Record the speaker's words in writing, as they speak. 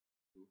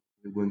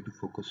we're going to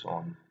focus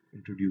on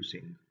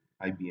introducing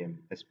IBM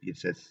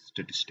SPSS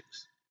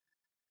statistics.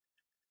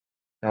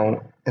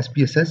 Now,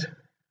 SPSS,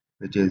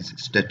 which is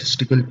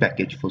Statistical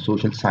Package for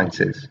Social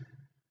Sciences,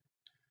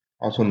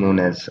 also known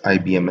as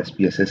IBM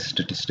SPSS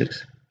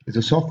Statistics, is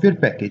a software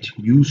package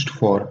used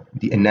for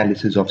the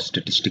analysis of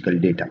statistical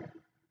data.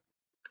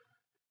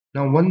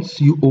 Now, once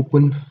you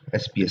open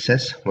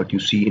SPSS, what you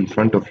see in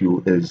front of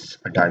you is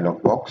a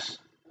dialog box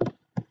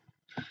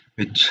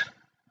which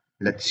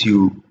lets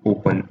you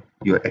open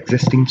your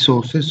existing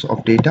sources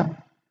of data,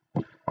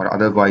 or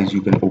otherwise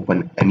you can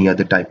open any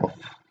other type of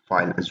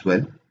file as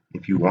well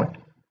if you want,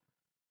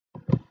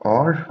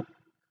 or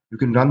you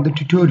can run the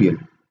tutorial,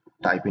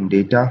 type in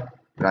data,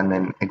 run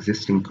an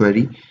existing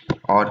query,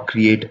 or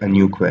create a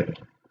new query.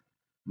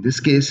 In this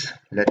case,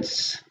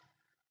 let's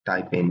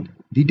type in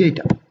the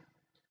data.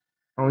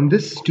 Now in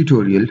this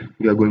tutorial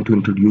we are going to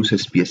introduce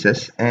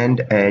SPSS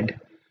and add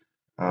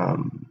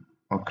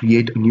or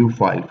create a new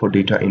file for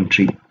data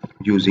entry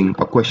using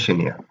a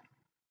questionnaire.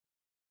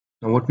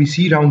 Now what we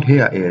see around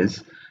here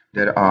is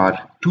there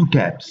are two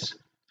tabs.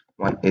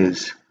 One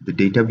is the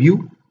data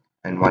view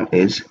and one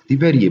is the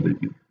variable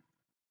view.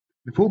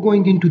 Before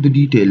going into the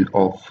detail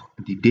of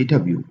the data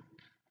view,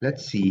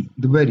 let's see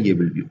the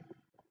variable view.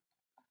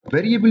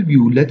 Variable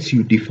view lets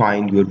you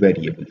define your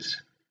variables.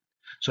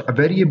 So a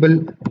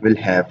variable will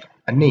have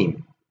a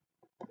name,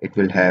 it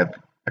will have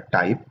a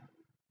type,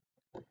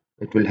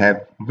 it will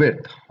have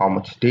width, how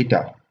much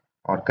data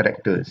or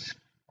characters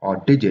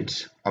or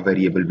digits a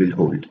variable will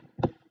hold.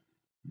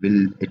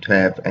 Will it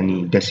have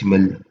any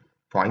decimal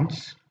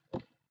points?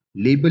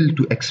 Label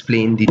to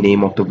explain the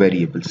name of the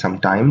variable.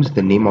 Sometimes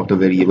the name of the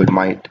variable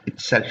might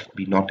itself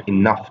be not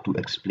enough to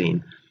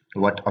explain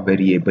what a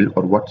variable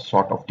or what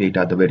sort of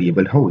data the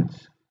variable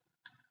holds.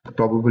 The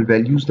probable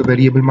values the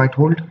variable might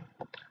hold.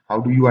 How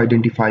do you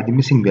identify the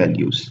missing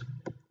values?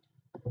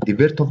 The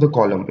width of the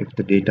column, if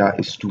the data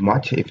is too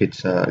much, if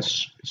it's a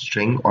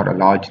string or a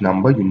large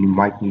number, you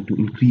might need to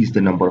increase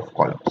the number of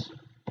columns.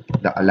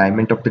 The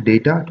alignment of the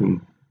data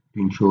to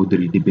ensure the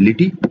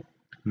readability.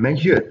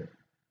 Measure.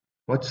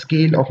 What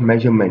scale of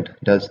measurement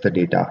does the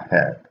data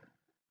have?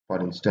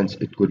 For instance,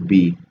 it could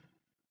be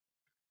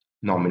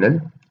nominal,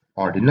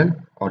 ordinal,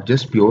 or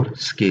just pure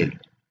scale.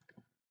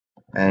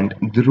 And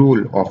the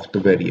role of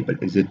the variable.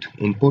 Is it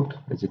input?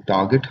 Is it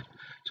target?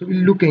 So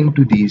we'll look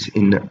into these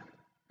in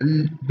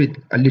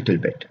a little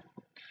bit.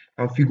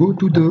 Now if you go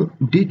to the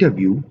data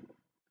view,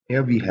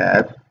 here we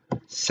have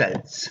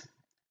cells.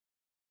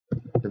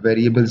 The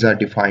variables are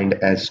defined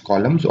as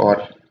columns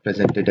or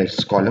presented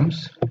as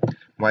columns,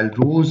 while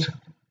rows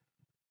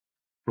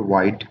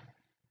provide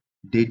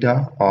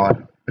data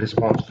or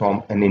response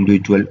from an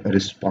individual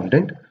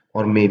respondent,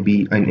 or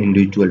maybe an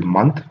individual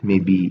month,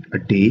 maybe a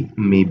day,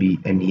 maybe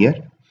a year.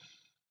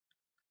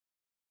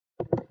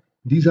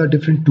 These are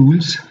different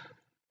tools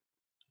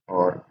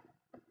or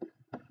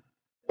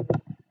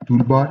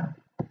toolbar.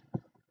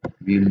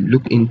 We'll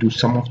look into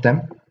some of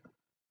them.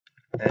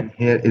 And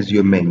here is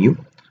your menu,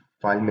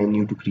 file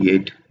menu to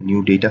create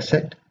new data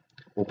set,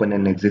 open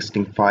an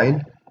existing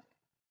file.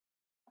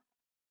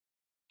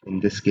 In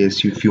this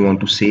case, if you want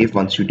to save,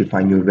 once you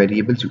define your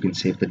variables, you can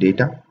save the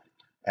data,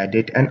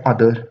 edit, and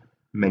other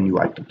menu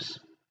items.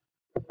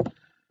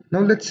 Now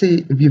let's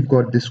say we've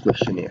got this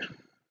questionnaire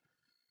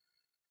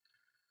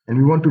and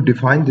we want to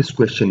define this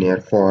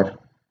questionnaire for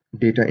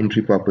data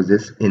entry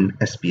purposes in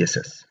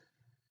SPSS.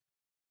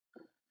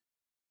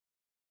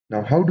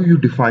 Now how do you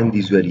define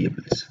these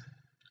variables?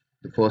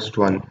 The first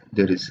one,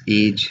 there is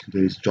age,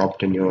 there is job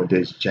tenure,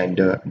 there is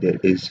gender, there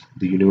is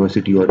the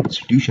university or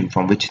institution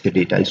from which the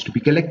data is to be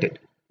collected.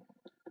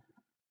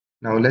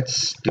 Now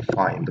let's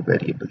define the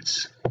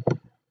variables.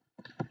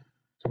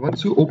 So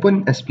once you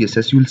open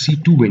SPSS, you will see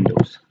two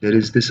windows. There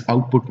is this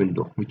output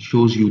window which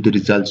shows you the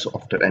results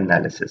after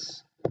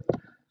analysis.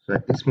 So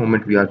at this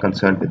moment we are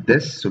concerned with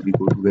this. So we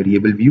go to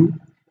variable view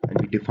and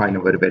we define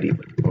our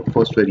variable. Our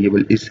first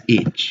variable is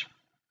age.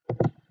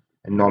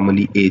 And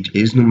normally age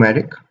is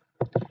numeric.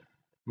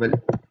 Well,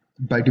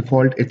 by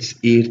default it's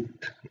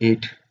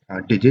eight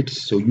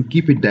digits, so you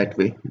keep it that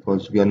way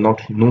because we are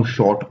no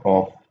short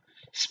of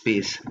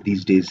space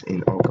these days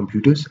in our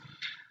computers.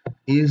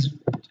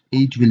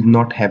 Age will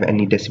not have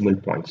any decimal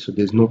points, so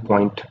there's no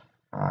point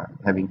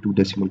having two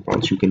decimal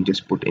points. You can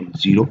just put in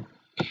 0.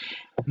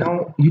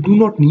 Now you do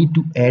not need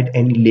to add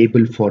any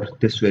label for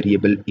this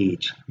variable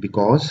age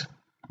because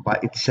by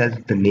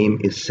itself the name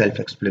is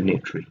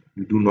self-explanatory.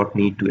 You do not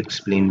need to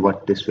explain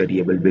what this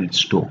variable will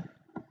store.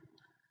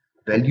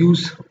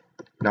 Values.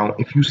 Now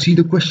if you see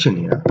the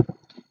questionnaire,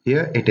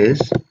 here it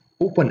is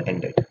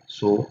open-ended,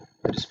 so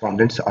the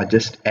respondents are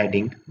just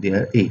adding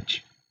their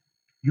age.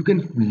 You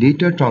can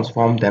later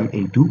transform them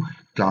into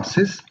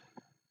classes.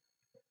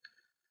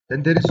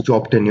 Then there is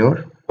job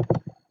tenure.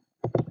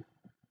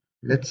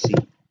 Let's see,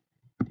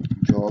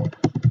 job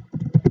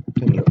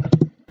tenure.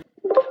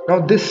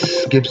 Now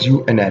this gives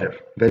you an error.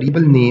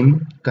 Variable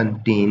name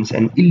contains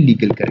an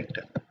illegal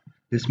character.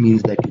 This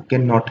means that you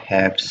cannot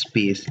have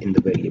space in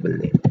the variable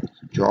name.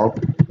 So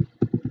job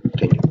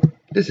tenure.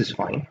 This is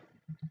fine.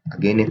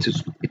 Again,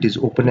 it is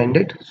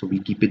open-ended, so we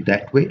keep it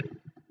that way.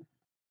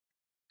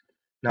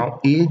 Now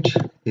age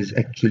is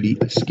actually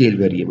a scale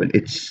variable.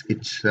 Its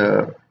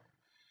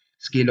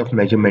scale of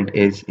measurement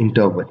is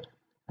interval,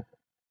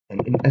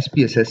 and in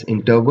SPSS,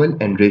 interval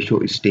and ratio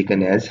is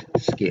taken as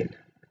scale.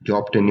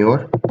 Job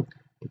tenure,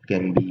 it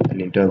can be an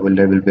interval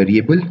level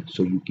variable,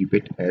 so you keep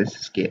it as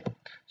scale.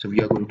 So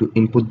we are going to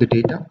input the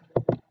data.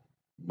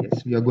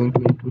 Yes, we are going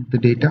to input the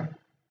data.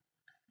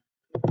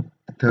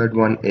 The third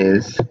one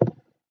is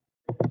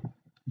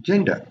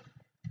gender.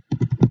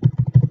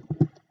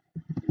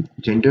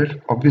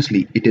 Gender,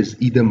 obviously it is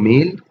either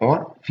male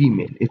or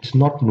female. It's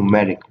not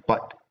numeric,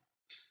 but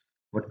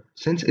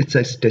since it's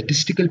a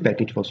statistical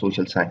package for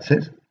social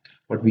sciences,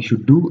 what we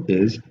should do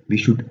is we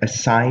should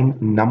assign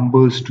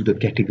numbers to the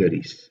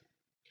categories.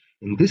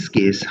 In this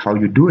case, how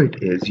you do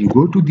it is you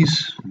go to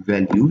these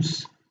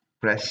values,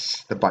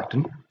 press the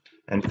button,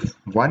 and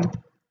 1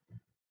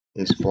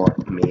 is for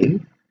male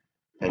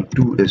and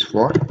 2 is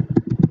for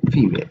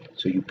female.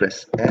 So you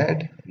press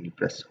add and you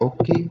press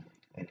OK,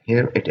 and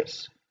here it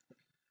is.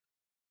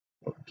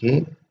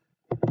 Okay.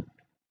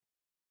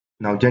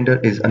 Now gender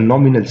is a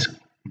nominal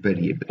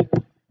variable.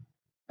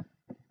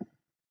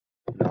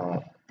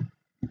 Now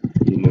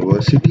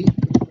university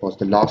was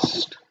the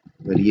last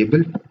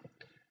variable.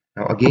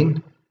 Now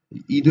again,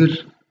 either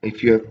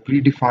if you have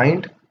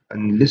predefined a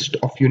list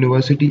of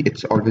university,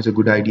 it's always a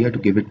good idea to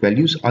give it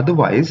values.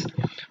 Otherwise,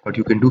 what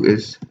you can do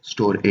is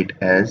store it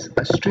as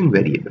a string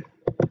variable.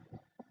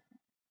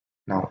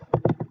 Now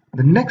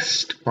the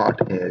next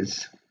part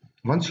is,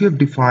 once you have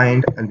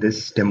defined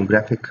this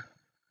demographic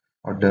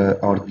or the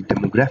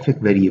demographic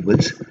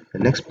variables, the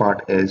next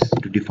part is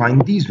to define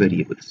these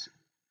variables.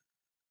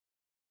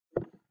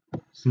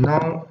 So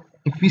now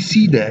if we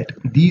see that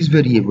these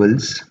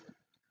variables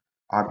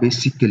are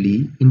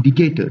basically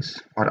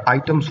indicators or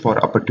items for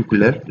a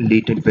particular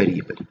latent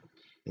variable.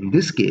 In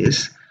this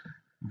case,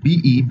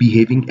 BE,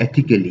 behaving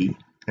ethically,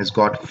 has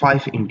got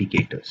 5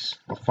 indicators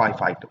or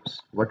 5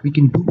 items. What we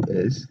can do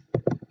is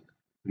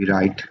we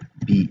write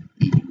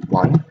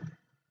BE1,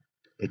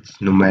 it's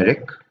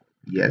numeric,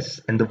 yes,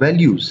 and the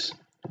values,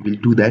 we'll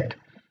do that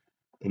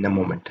in a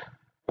moment.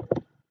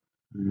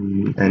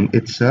 And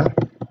it's a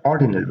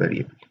ordinal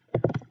variable.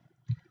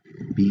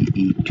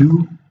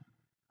 BE2,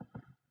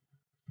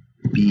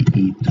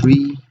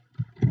 BE3,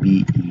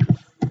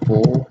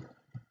 BE4,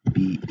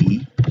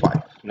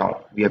 BE5.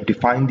 Now we have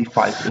defined the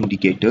 5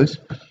 indicators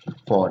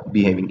for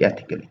behaving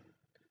ethically.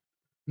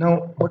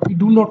 Now, but we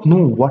do not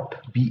know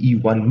what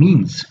BE1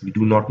 means. We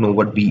do not know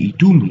what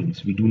BE2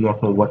 means. We do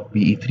not know what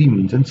BE3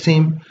 means, and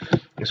same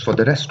is for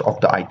the rest of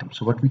the items.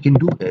 So what we can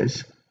do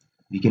is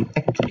we can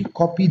actually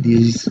copy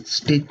these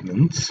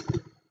statements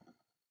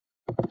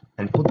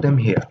and put them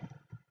here.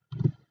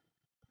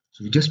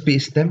 So we just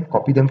paste them,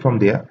 copy them from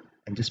there,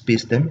 and just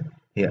paste them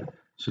here.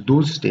 So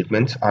those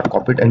statements are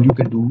copied, and you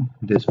can do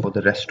this for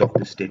the rest of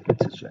the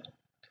statements as well.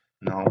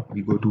 Now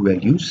we go to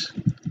values,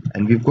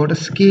 and we've got a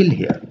scale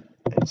here.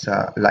 It's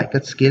a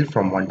Likert scale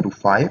from 1 to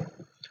 5,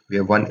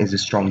 where 1 is a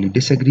strongly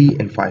disagree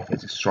and 5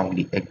 is a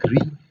strongly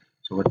agree.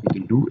 So what we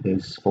can do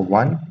is for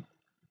 1,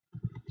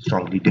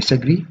 strongly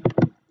disagree,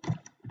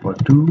 for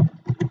 2,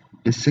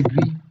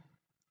 disagree,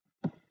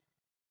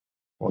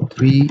 for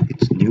 3,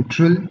 it's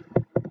neutral,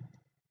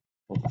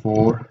 for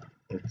 4,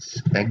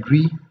 it's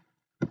agree,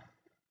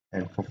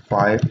 and for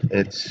 5,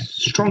 it's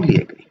strongly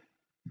agree.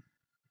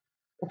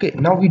 Okay,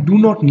 now we do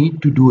not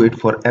need to do it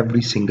for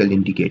every single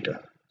indicator.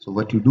 So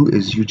what you do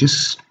is you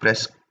just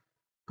press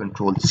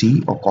Ctrl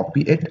C or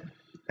copy it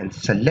and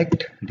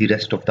select the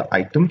rest of the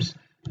items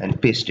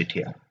and paste it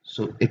here.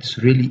 So it's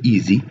really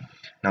easy.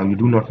 Now you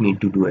do not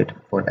need to do it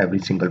for every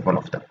single one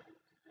of them.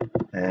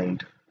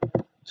 And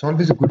it's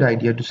always a good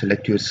idea to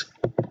select your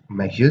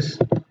measures.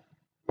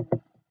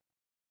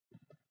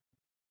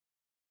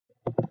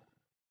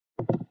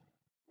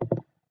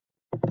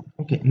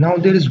 Okay, now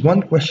there is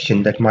one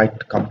question that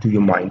might come to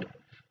your mind.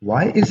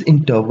 Why is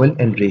interval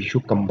and ratio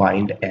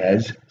combined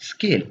as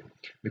scale?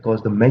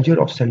 Because the measure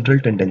of central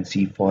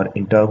tendency for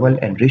interval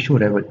and ratio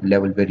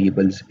level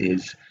variables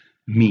is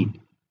mean,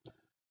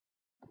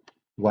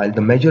 while the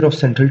measure of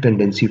central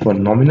tendency for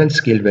nominal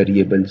scale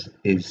variables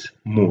is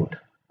mode,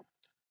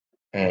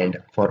 and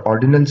for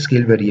ordinal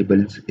scale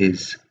variables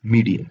is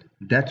median.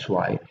 That's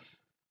why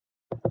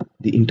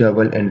the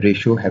interval and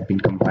ratio have been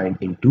combined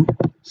into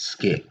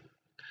scale.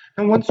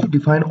 Now once you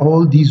define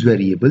all these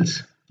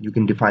variables, you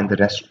can define the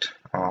rest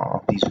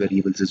of these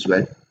variables as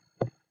well,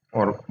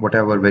 or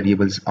whatever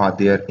variables are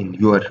there in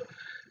your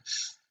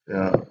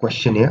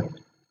questionnaire.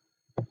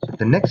 So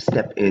the next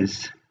step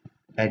is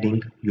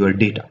adding your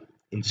data,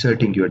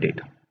 inserting your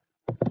data.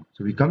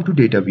 So we come to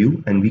data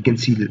view, and we can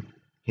see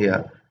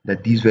here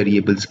that these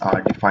variables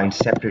are defined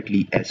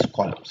separately as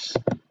columns.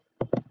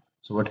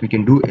 So what we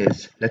can do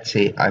is, let's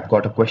say I've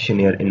got a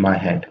questionnaire in my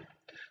hand.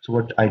 So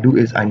what I do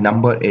is I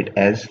number it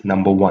as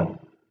number 1.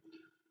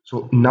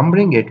 So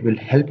numbering it will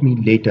help me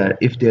later.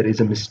 If there is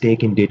a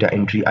mistake in data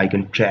entry, I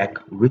can track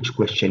which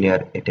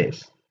questionnaire it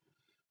is.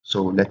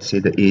 So let's say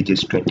the age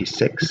is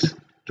 26.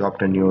 job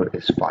tenure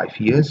is 5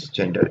 years,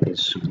 gender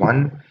is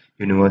 1,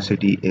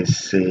 university is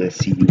say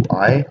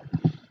CUI,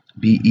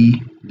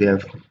 BE. They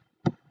have,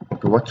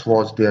 okay, what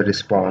was their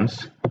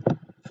response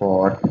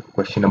for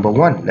question number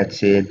 1? Let's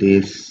say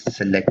they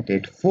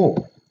selected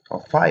 4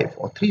 or 5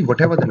 or 3,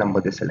 whatever the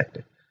number they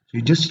selected. So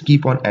you just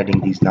keep on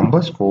adding these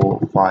numbers: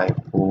 4, 5,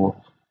 4,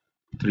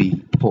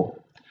 3, 4.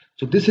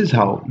 So this is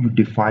how you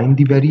define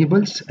the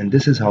variables, and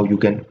this is how you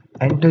can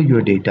enter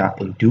your data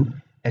into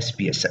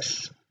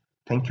SPSS.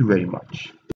 Thank you very much.